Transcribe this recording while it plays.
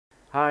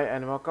Hi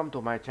and welcome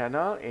to my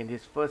channel. In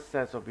this first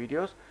set of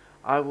videos,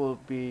 I will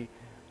be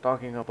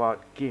talking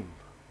about GIMP,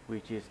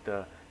 which is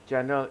the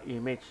General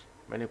Image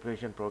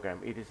Manipulation Program.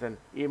 It is an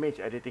image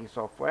editing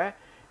software.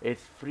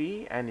 It's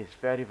free and it's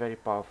very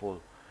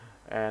powerful.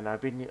 And I've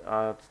been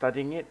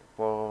studying it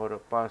for the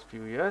past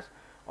few years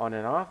on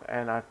and off.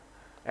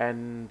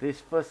 And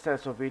this first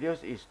set of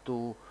videos is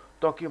to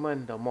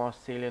document the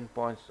most salient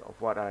points of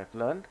what I've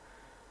learned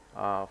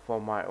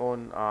for my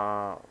own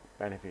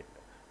benefit.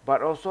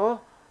 But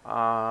also,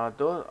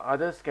 those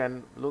others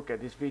can look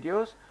at these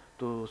videos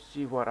to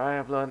see what I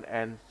have learned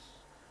and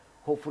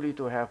hopefully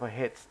to have a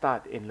head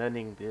start in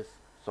learning this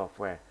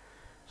software.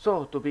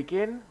 So to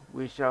begin,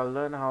 we shall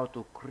learn how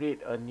to create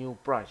a new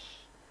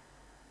brush.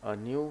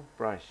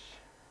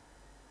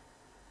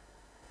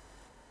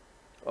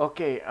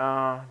 Okay,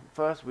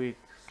 first we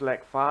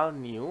select File,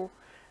 New,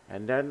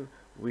 and then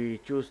we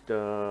choose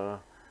the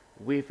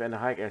width and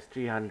height as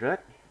 300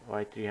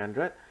 by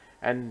 300,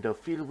 and the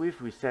fill width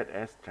we set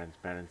as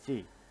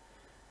transparency.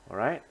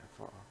 Alright,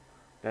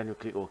 then you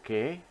click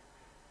OK,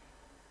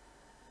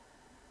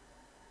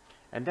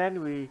 and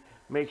then we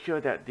make sure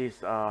that this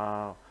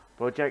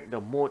project,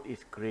 the mode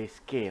is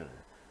grayscale.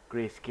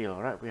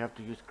 Right? We have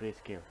to use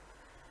grayscale.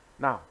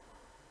 Now,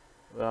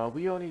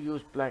 we only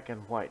use black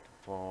and white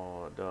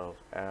for the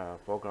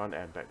foreground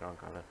and background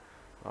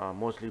color,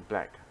 mostly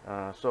black.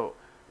 So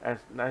as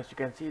you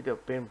can see, the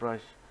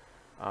paintbrush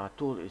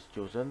tool is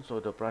chosen.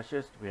 So the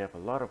brushes, we have a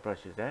lot of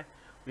brushes there.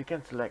 We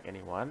can select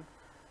any one.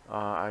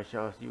 I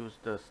shall use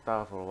the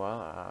star for a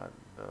while,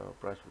 the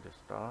brush with the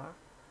star.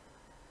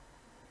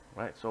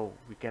 Right, so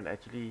we can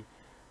actually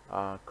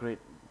create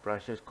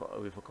brushes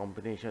with a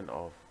combination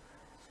of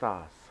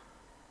stars.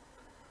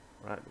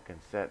 Right, we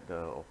can set the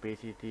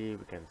opacity,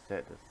 we can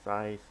set the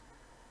size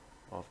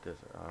of the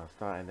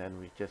star, and then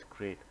we just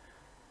create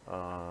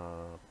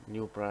a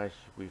new brush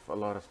with a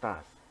lot of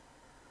stars.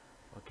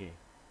 Okay,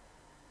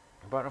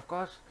 but of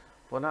course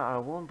for now I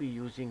won't be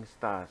using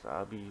stars.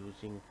 I'll be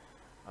using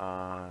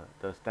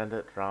the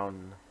standard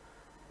round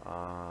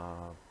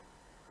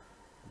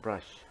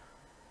brush.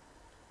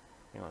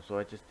 So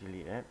I just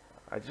delete it.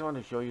 I just want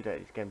to show you that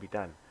it can be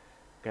done.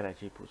 You can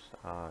actually put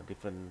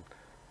different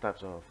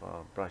types of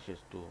brushes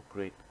to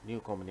create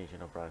new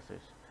combination of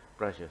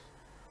brushes.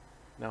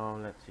 Now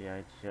let's see,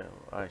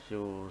 I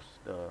choose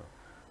the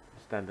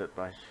standard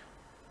brush.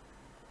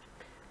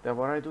 Then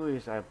what I do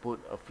is I put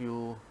a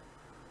few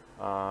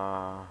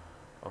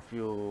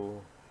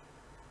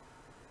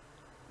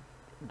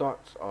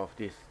dots of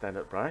this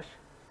standard brush.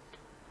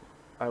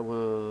 I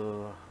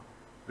will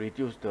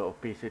reduce the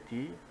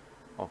opacity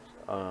of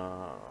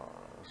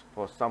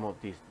for some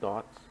of these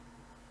dots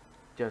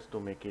just to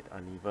make it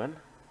uneven.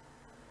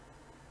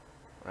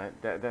 Right,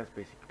 that's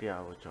basically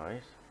our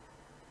choice,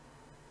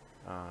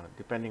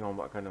 depending on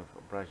what kind of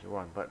brush you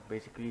want. But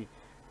basically,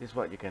 this is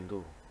what you can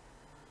do.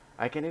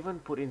 I can even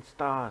put in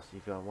stars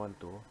if I want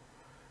to.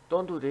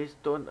 Don't do this.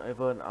 Don't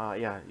even.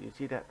 Yeah, you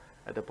see that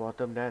at the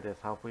bottom there. There's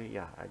halfway.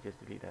 Yeah, I just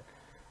delete that.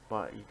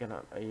 But you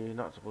cannot. You're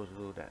not supposed to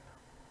do that.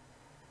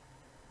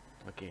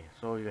 Okay,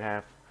 so you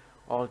have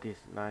all these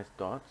nice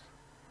dots.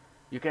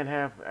 You can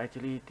have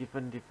actually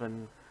different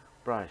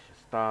brush,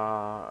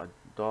 star,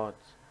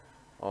 dots,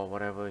 or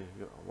whatever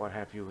what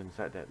have you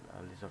inside that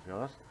list of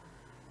yours.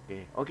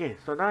 Okay,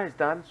 so now it's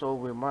done. So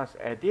we must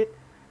edit,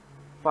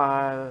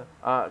 file,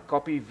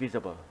 copy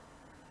visible.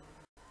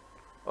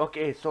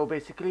 Okay, so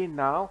basically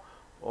now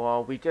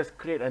we just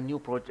create a new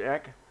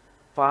project,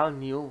 file,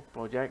 new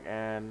project,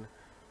 and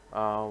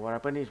what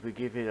happens is we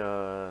give it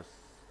a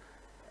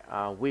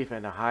width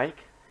and a height,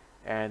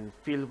 and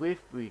fill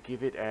width we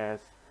give it as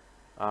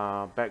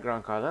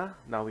background color.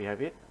 Now we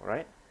have it,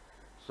 right?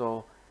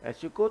 So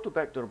as you go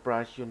back to the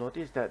brush, you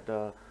notice that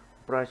the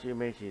brush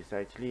image is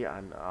actually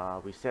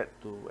we set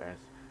to as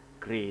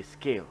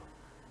grayscale.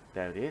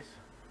 There it is,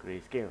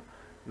 grayscale.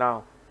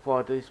 Now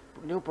for this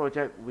new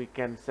project, we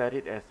can set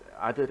it as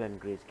other than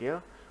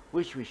grayscale,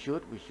 which we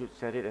should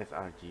set it as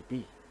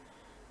RGB.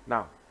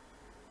 Now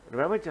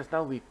remember just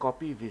now we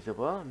copy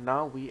visible.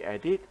 Now we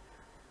edit,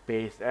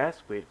 paste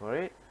as, wait for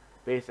it,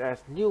 paste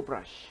as new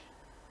brush.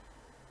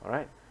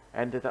 Alright,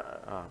 and the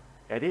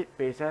edit,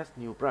 paste as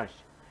new brush,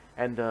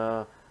 and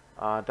the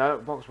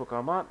dialog box will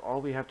come out. All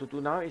we have to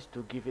do now is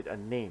to give it a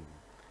name.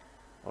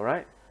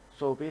 Alright,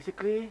 so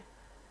basically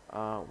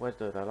where's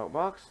the dialog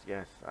box?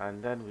 Yes,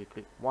 and then we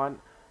click one,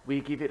 we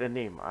give it a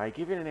name. I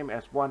give it a name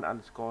as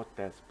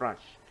 1_test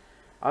brush.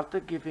 After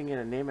giving it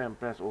a name and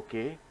press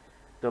OK,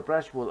 the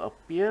brush will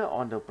appear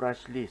on the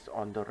brush list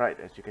on the right,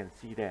 as you can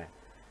see there.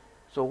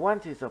 So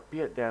once it's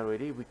appeared there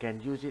already, we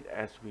can use it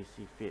as we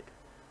see fit.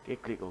 Okay,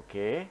 click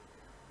OK,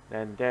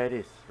 then there it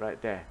is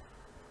right there,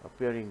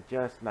 appearing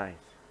just nice.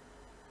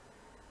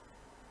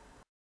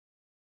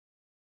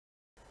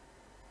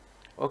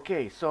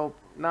 Okay, so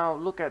now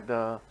look at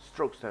the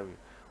strokes that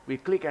we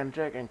click and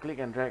drag and click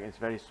and drag. It's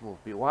very smooth.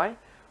 Why?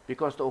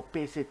 Because the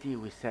opacity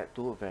we set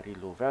to a very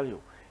low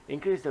value.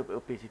 Increase the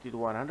opacity to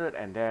 100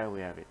 and there we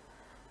have it.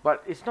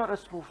 But it's not a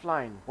smooth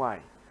line. Why?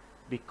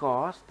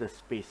 Because the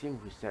spacing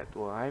we set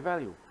to a high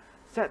value.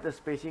 set the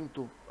spacing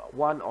to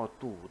 1 or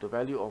 2, the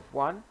value of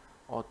 1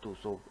 or 2.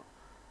 So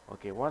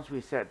okay, once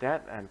we set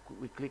that and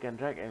we click and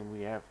drag, and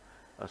we have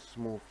a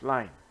smooth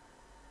line.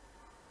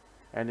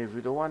 And if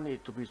we don't want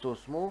it to be so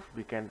smooth,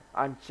 we can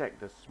uncheck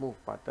the smooth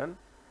button.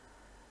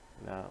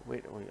 Now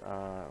wait, we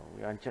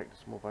uncheck the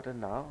smooth button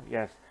now.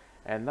 Yes,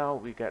 and now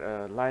we get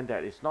a line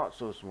that is not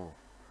so smooth.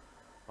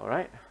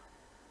 Alright.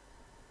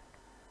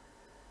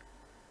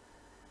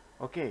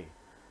 Okay,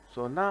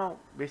 so now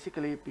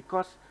basically,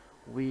 because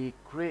we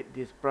create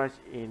this brush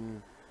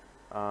in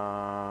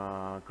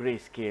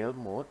grayscale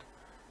mode,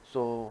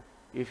 so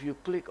if you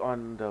click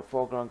on the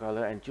foreground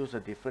color and choose a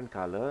different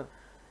color,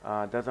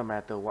 doesn't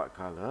matter what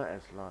color,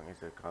 as long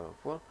as it's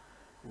colorful,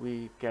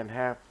 we can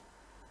have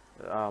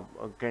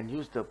can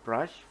use the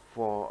brush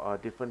for a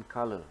different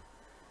color.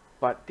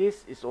 But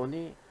this is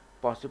only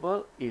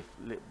possible if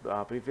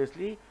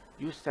previously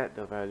you set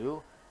the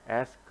value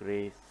as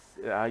gray,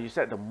 you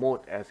set the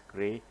mode as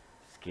gray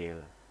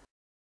scale.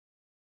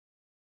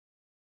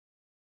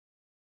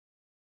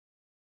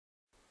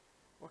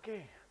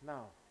 Okay,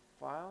 now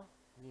file,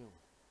 new.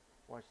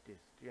 Watch this,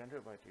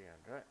 300 by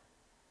 300.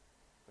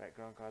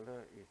 Background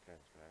color is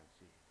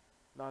transparency.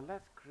 Now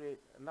let's create,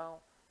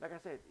 now like I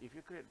said, if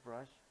you create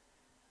brush,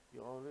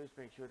 you always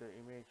make sure the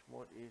image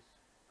mode is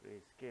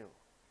grayscale.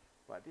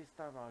 But this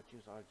time I'll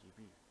choose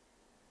RGB.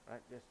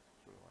 Right, just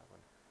show what I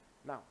want.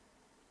 Now,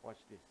 watch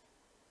this.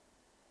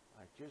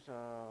 I choose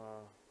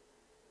a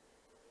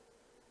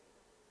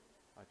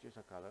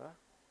color,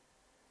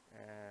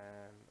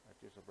 and I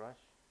choose a brush.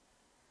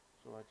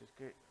 So I just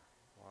click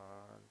 1,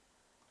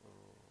 2,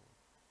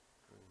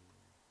 3,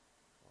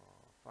 4,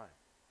 5.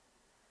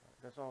 Right,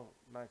 that's all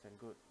nice and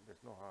good.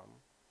 There's no harm.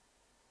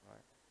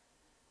 Right.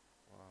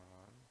 1,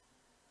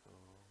 2,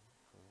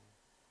 3.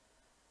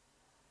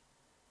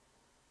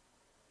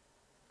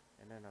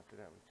 And then after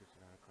that we choose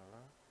another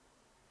color.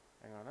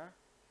 Hang on,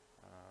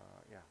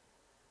 yeah.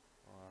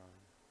 1,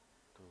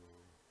 2,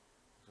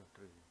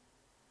 3,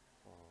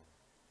 4,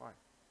 5.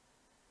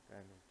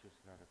 Then we choose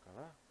another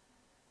color.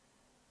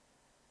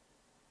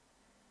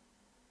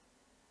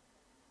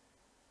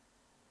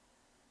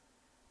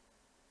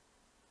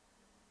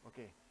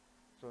 Okay,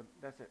 so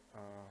that's it.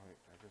 Wait,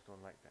 I just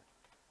don't like that.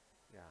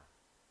 Yeah,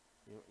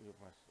 you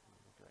must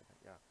look like that.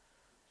 Yeah.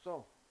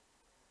 So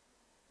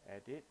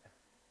edit,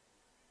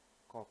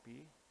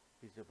 copy,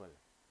 visible.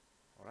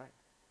 All right.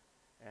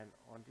 And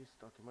on this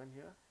document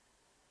here,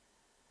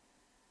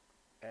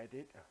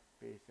 edit,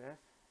 paste as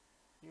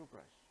new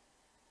brush.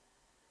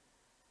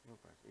 New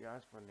brush. It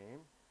asks for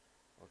name.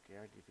 Okay,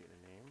 I give it a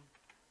name.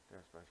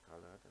 Test brush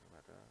color, doesn't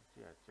matter.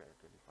 See, I check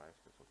 25,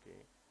 that's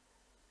okay.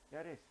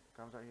 There it is. It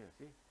comes out here.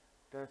 See,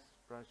 test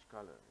brush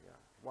color. Yeah,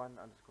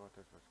 1 underscore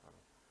test brush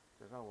color.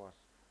 Just now was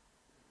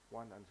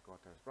 1 underscore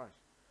test brush.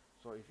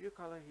 So if you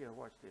color here,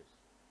 watch this,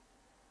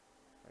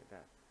 like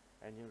that,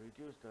 and you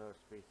reduce the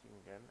spacing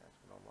again as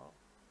normal,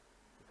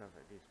 it comes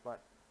like this.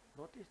 But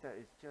notice that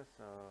it's just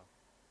oh,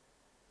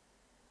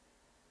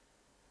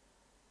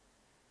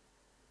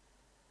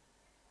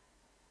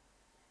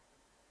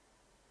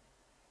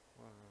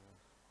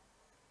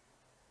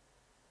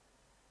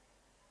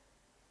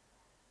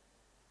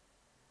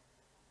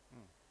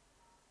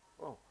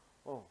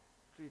 oh,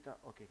 3,000.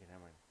 Okay,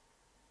 never mind.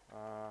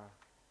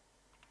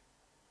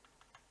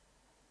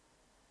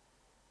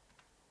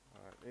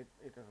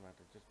 It doesn't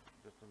matter.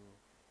 Just to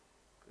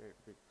create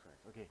big size.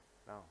 Okay,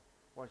 now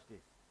watch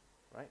this.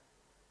 Right?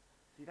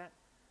 See that?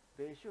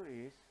 The issue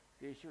is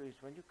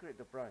when you create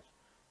the brush,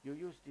 you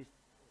use these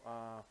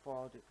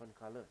 4 different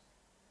colors,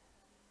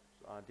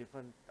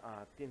 different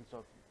tints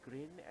of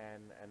green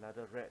and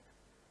another red.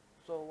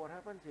 So what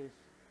happens is,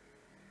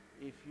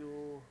 if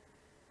you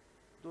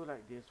do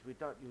like this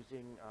without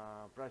using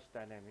brush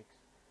dynamics,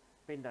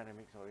 paint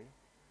dynamics, sorry,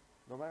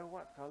 no matter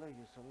what color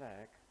you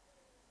select,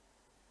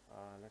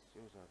 let's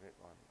use a red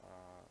one.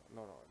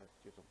 No, let's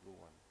use a blue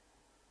one.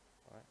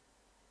 Alright.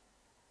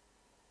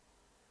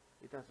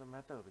 It doesn't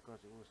matter because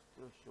it will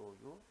still show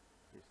you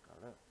this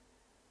color.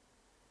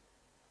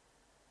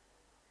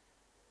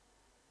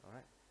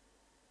 Alright.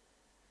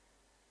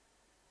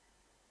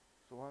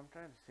 So what I'm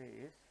trying to say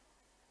is,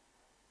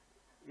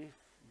 if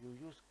you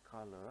use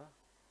color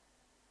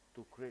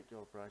to create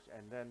your brush,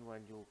 and then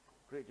when you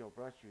create your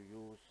brush you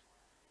use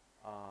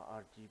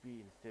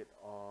RGB instead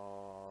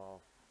of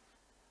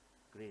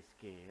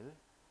grayscale,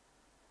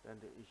 then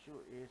the issue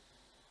is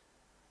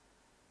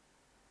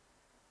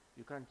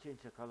you can't change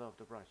the color of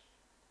the brush.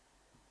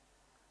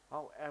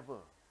 However,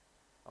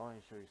 I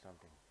want to show you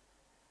something,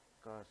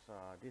 because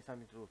this is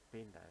something to do with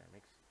paint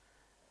dynamics.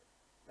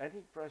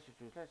 Any brush you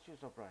choose, let's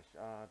choose a brush,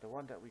 the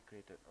one that we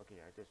created.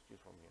 Okay, I just choose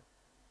from here.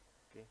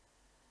 Okay,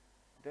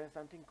 there's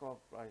something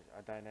called brush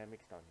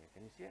dynamics down here.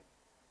 Can you see it?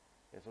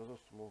 There's also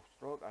smooth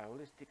stroke. I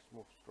always stick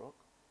smooth stroke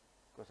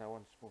because I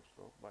want smooth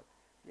stroke, but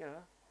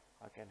here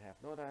I can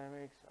have no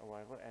dynamics or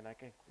whatever, and I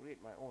can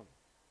create my own.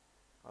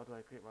 How do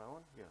I create my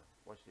own? Here,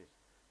 watch this.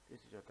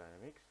 This is your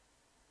dynamics,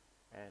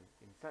 and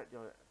inside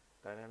your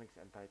dynamics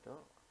and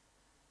title,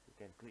 you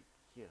can click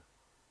here.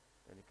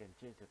 Then you can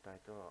change the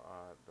title,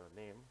 the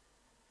name,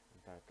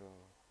 title,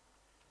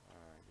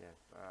 yes,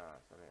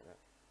 select that,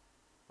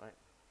 right,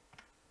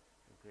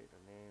 and create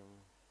the name.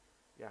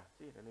 Yeah,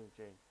 see the name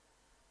change.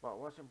 But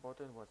what's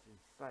important was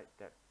inside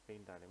that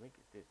paint dynamic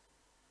is this.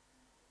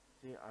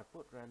 See, I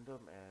put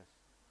random as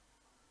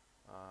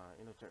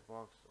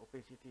checkbox.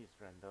 Opacity is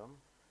random,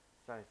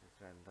 size is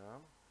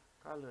random,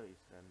 color is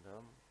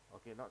random.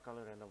 Okay, not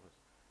color random, but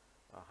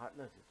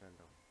hardness is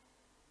random.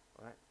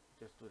 Alright,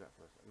 just do that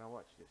first. Now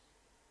watch this.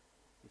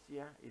 You see,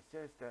 it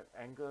says that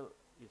angle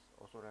is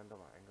also random.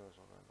 Angle is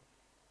also random.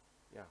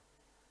 Yeah.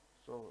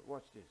 So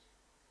watch this.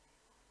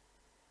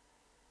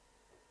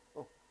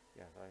 Oh,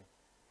 yeah, sorry.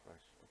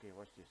 Brush. Okay,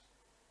 watch this.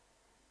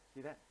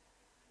 See that?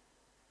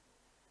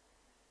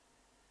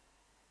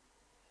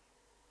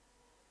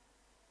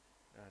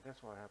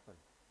 That's what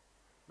happened.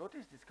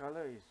 Notice this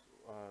color is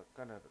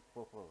kind of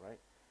purple, right?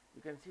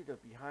 You can see the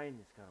behind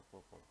is kind of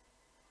purple.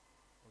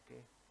 Okay.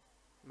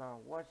 Now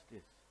watch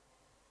this.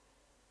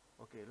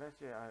 Okay, let's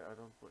say I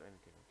don't put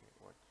anything. Okay,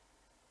 watch.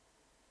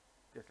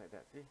 Just like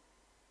that, see?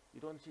 You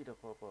don't see the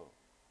purple.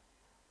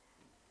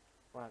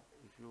 But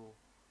if you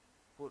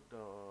put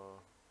the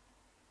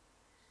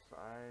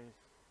size,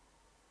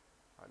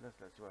 hardness,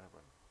 let's see what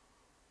happens.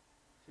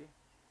 See?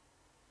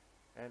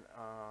 And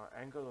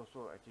angle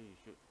also, actually you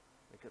should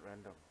make it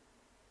random.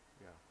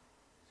 Yeah.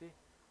 See?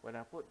 When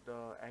I put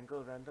the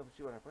angle random,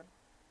 see what happened?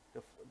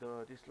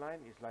 This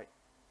line is like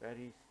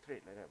very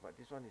straight like that, but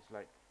this one is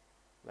like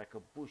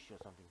a bush or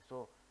something.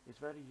 So it's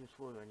very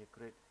useful when you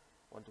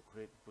want to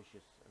create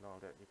bushes and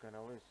all that. You can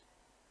always,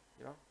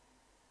 you know,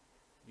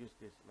 use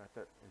this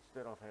method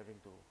instead of having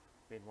to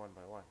paint one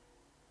by one.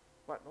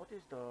 But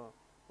notice the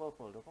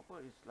purple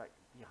is like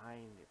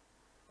behind it.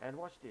 And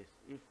watch this.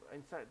 If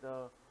inside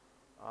the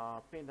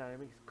paint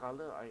dynamics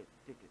color, I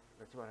take it.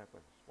 Let's see what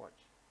happens. Watch.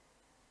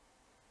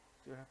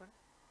 See what happens?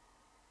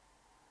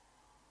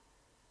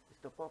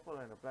 It's the purple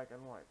and the black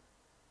and white.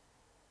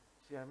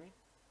 See what I mean?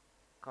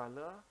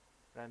 Color,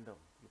 random.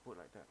 You put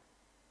like that.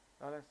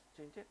 Now let's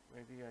change it.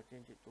 Maybe I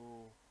change it to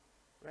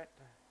red.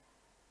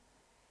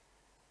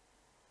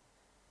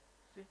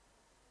 See?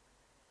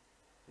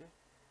 See?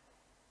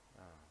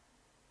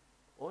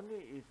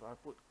 Only if I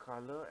put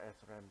color as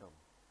random.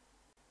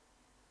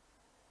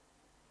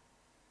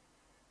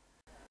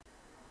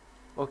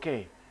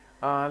 Okay,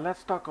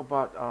 let's talk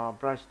about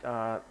brush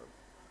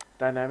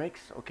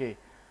dynamics. Okay,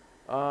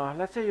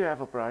 let's say you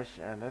have a brush,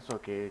 and that's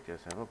okay,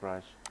 just have a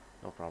brush,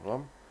 no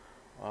problem.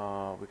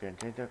 We can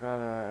change the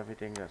color,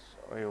 everything that's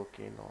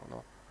okay,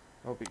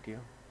 no big deal,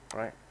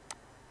 right?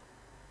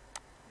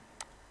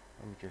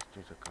 Let me just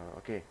change the color.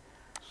 Okay,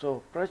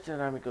 so brush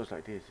dynamic goes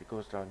like this. It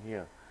goes down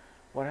here.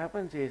 What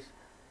happens is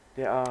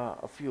there are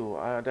a few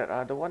that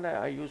are the one that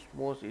I use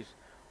most is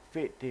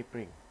fade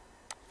tapering.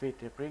 Fade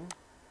tapering.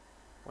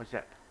 What's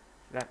that?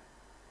 That.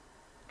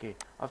 Okay.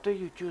 After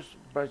you choose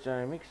brush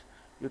dynamics,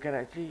 you can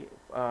actually,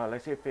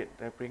 let's say fade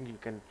tapering, you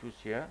can choose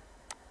here.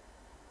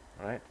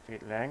 Alright,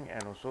 fade length,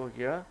 and also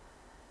here,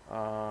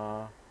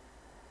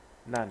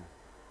 none.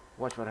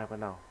 Watch what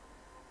happen now.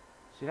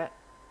 See that?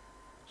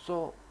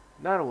 So,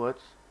 in other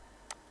words,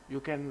 you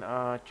can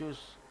choose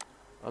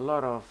a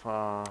lot of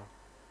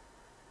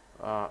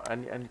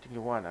anything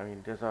you want. I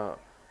mean, there's a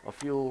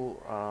few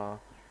what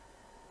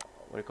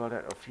do you call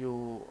that? A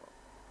few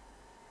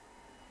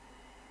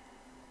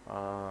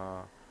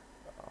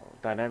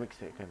dynamics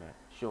that you can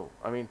show.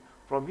 I mean,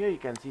 from here you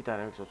can see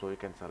dynamics also. You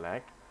can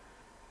select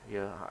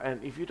here,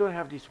 and if you don't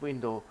have this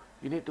window,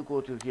 you need to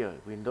go to here,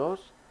 Windows,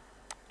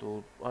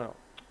 to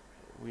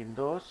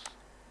Windows,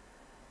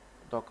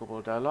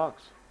 dockable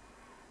dialogs,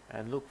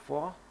 and look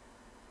for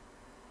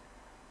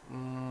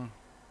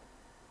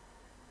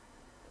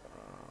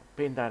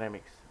paint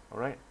dynamics. All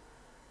right,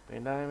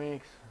 paint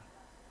dynamics.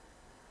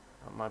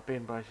 My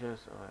paint brushes.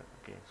 All right,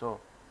 okay, so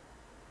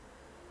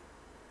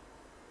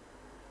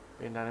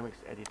paint dynamics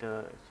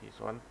editor is this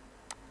one.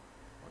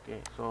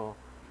 Okay, so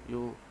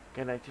you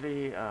can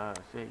actually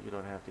say you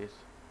don't have this,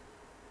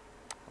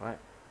 right?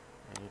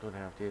 And you don't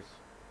have this,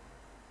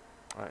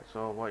 right?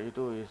 So what you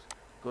do is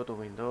go to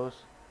Windows,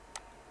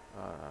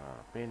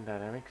 paint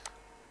dynamics.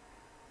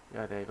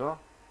 Yeah, there you go,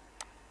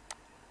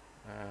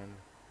 and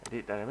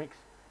edit dynamics.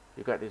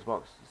 You got this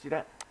box. You see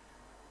that?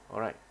 All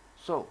right.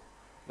 So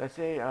let's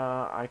say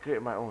I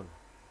create my own,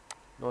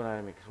 no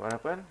dynamics. What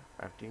happened?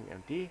 Everything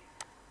empty.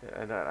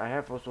 And I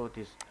have also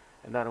this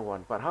another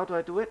one. But how do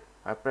I do it?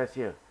 I press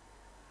here.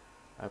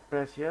 I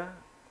press here.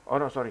 Oh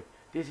no, sorry.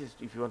 This is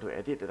if you want to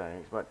edit the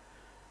dynamics. But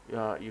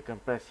you can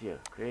press here.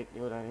 Create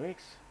new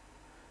dynamics.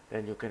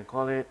 Then you can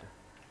call it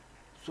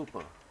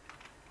super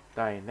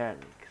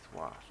dynamics.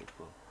 Wow,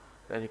 super.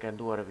 Then you can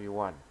do whatever you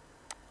want.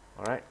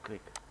 Alright,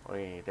 click.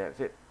 Okay, that's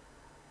it.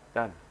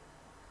 Done.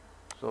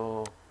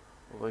 So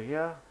over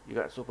here you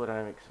got super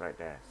dynamics right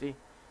there. See?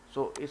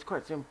 So it's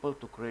quite simple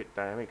to create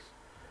dynamics.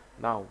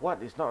 Now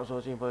what is not so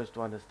simple is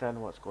to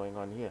understand what's going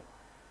on here.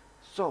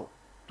 So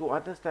to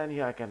understand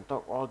here, I can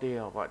talk all day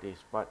about this,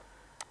 but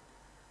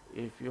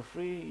if you're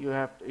free,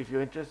 if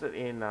you're interested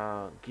in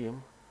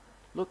GIMP,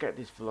 look at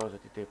this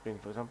velocity tapering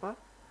for example,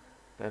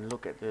 then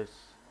look at this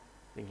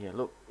thing here.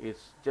 Look,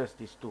 it's just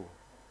these two.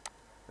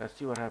 Let's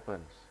see what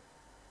happens.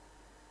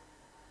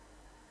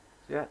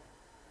 See that?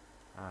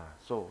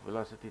 So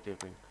velocity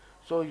tapering.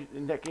 So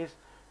in that case,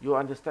 you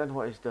understand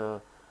what is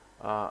the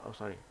oh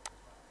sorry,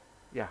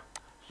 yeah.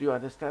 So you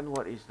understand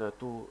what is the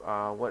two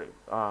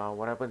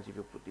what happens if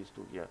you put these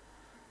two here.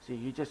 See,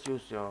 you just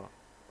use your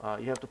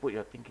you have to put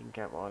your thinking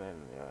cap on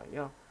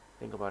and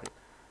think about it.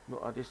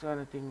 No, this kind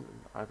of thing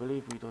I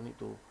believe we don't need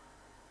to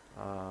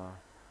uh,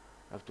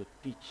 have to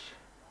teach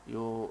you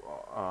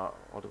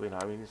all the way now.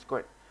 I mean, it's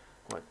quite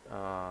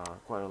a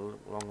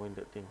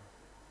long-winded thing.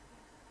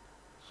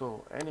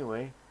 So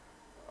anyway,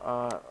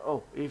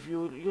 oh, if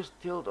you use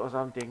tilt or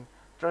something,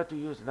 try to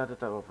use another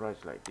type of brush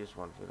like this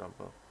one, for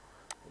example.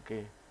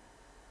 Okay,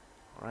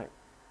 all right.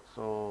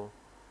 So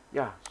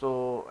yeah,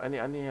 so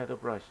any other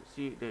brush,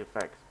 see the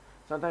effects.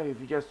 Sometimes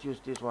if you just use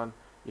this one,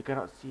 you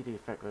cannot see the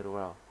effect very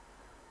well.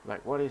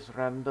 Like what is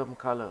random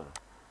color?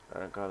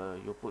 Random color.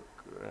 You put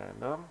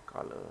random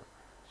color.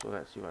 So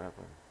let's see what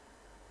happens.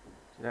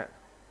 See that?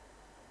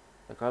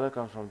 The color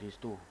comes from these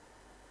two.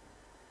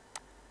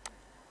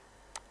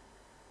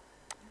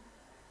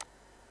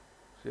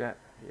 See that?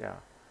 Yeah,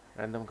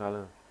 random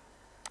color.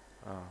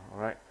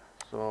 Alright,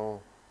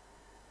 so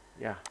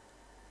yeah.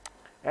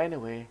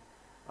 Anyway,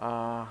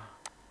 uh,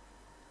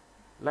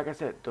 like I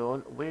said,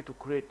 the way to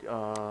create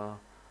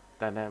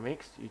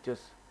dynamics, you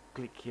just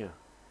click here,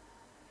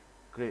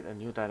 create a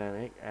new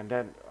dynamic, and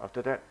then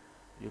after that,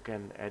 you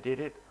can edit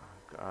it.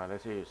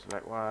 Let's say you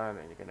select one,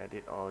 and you can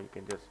edit, or you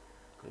can just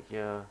click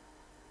here,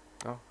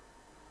 no?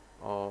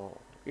 Or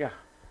yeah,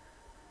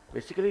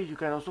 basically you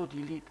can also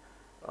delete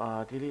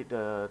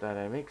the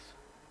dynamics.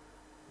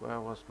 Where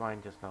was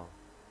mine just now?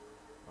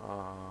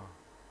 Uh,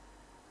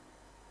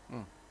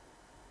 hmm.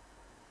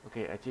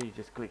 Okay, actually you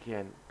just click here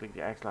and click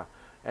the X lah,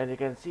 and you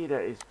can see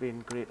that it's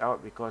been created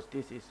out because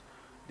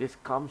this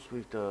comes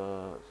with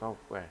the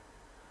software.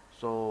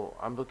 So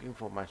I'm looking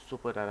for my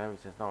super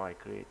dynamics and now I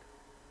create.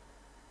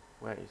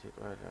 Where is it?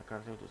 Well, I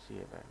can't seem to see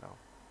it right now.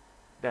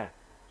 There.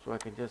 So I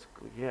can just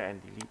click here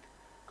and delete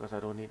because I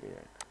don't need it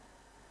yet.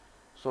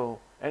 So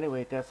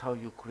anyway, that's how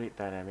you create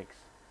dynamics.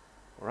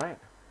 Alright?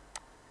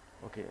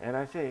 Okay, and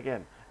I say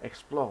again,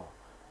 explore.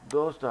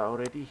 Those that are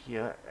already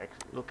here,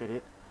 look at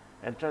it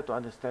and try to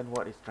understand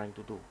what it's trying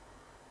to do.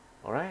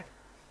 Alright?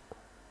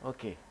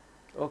 Okay.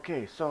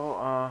 Okay, so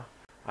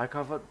I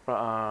covered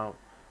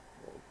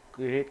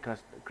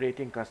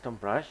creating custom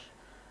brush.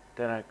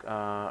 Then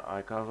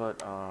I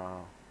covered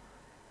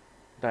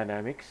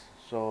dynamics.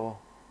 So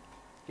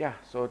yeah,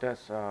 so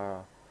that's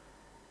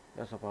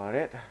about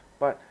it.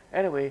 But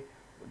anyway,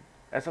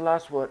 as a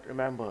last word,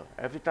 remember,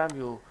 every time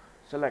you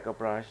select a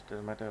brush,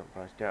 doesn't matter what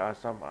brush, there are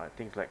some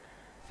things like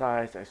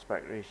size,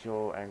 aspect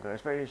ratio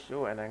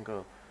and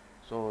angle.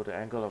 So the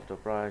angle of the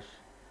brush,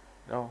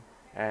 you know,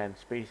 and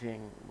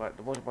spacing, but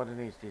the most important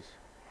thing is this,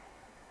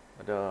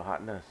 the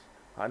hardness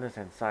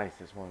and size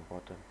is more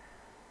important.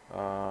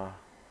 Uh,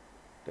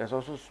 there's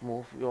also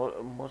smooth.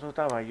 Most of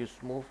the time I use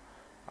smooth.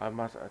 I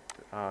must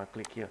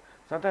click here.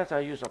 Sometimes I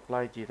use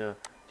apply jitter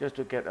just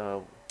to get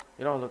a,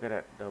 look at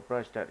that, the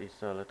brush that is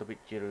a little bit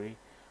jittery,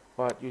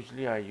 but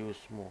usually I use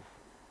smooth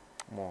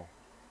more.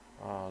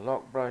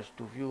 Lock brush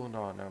to view,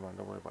 no, never mind,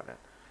 don't worry about that.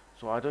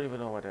 So I don't even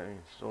know what that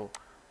means. So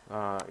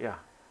yeah,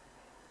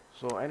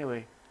 so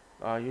anyway,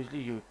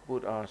 usually you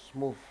put a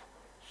smooth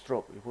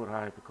stroke, you put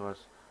high because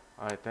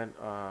I tend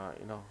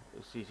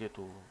it's easier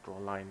to draw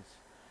lines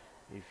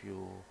if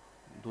you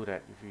do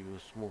that, if you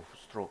use smooth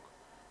stroke.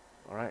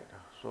 Alright,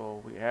 so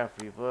we have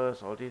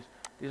reverse, all this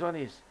one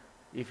is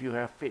if you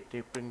have fade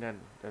tapering, then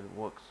that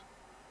works.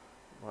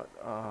 But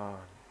I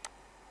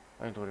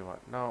don't worry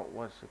about now.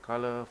 What's the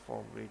color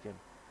form gradient?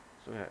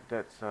 So yeah,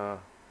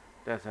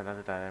 that's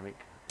another dynamic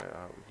that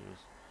I would use.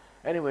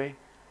 Anyway,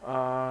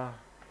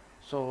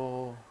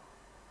 so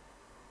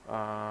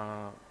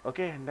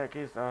okay, in that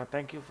case,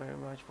 thank you very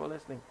much for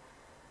listening.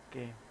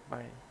 Okay,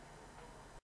 bye.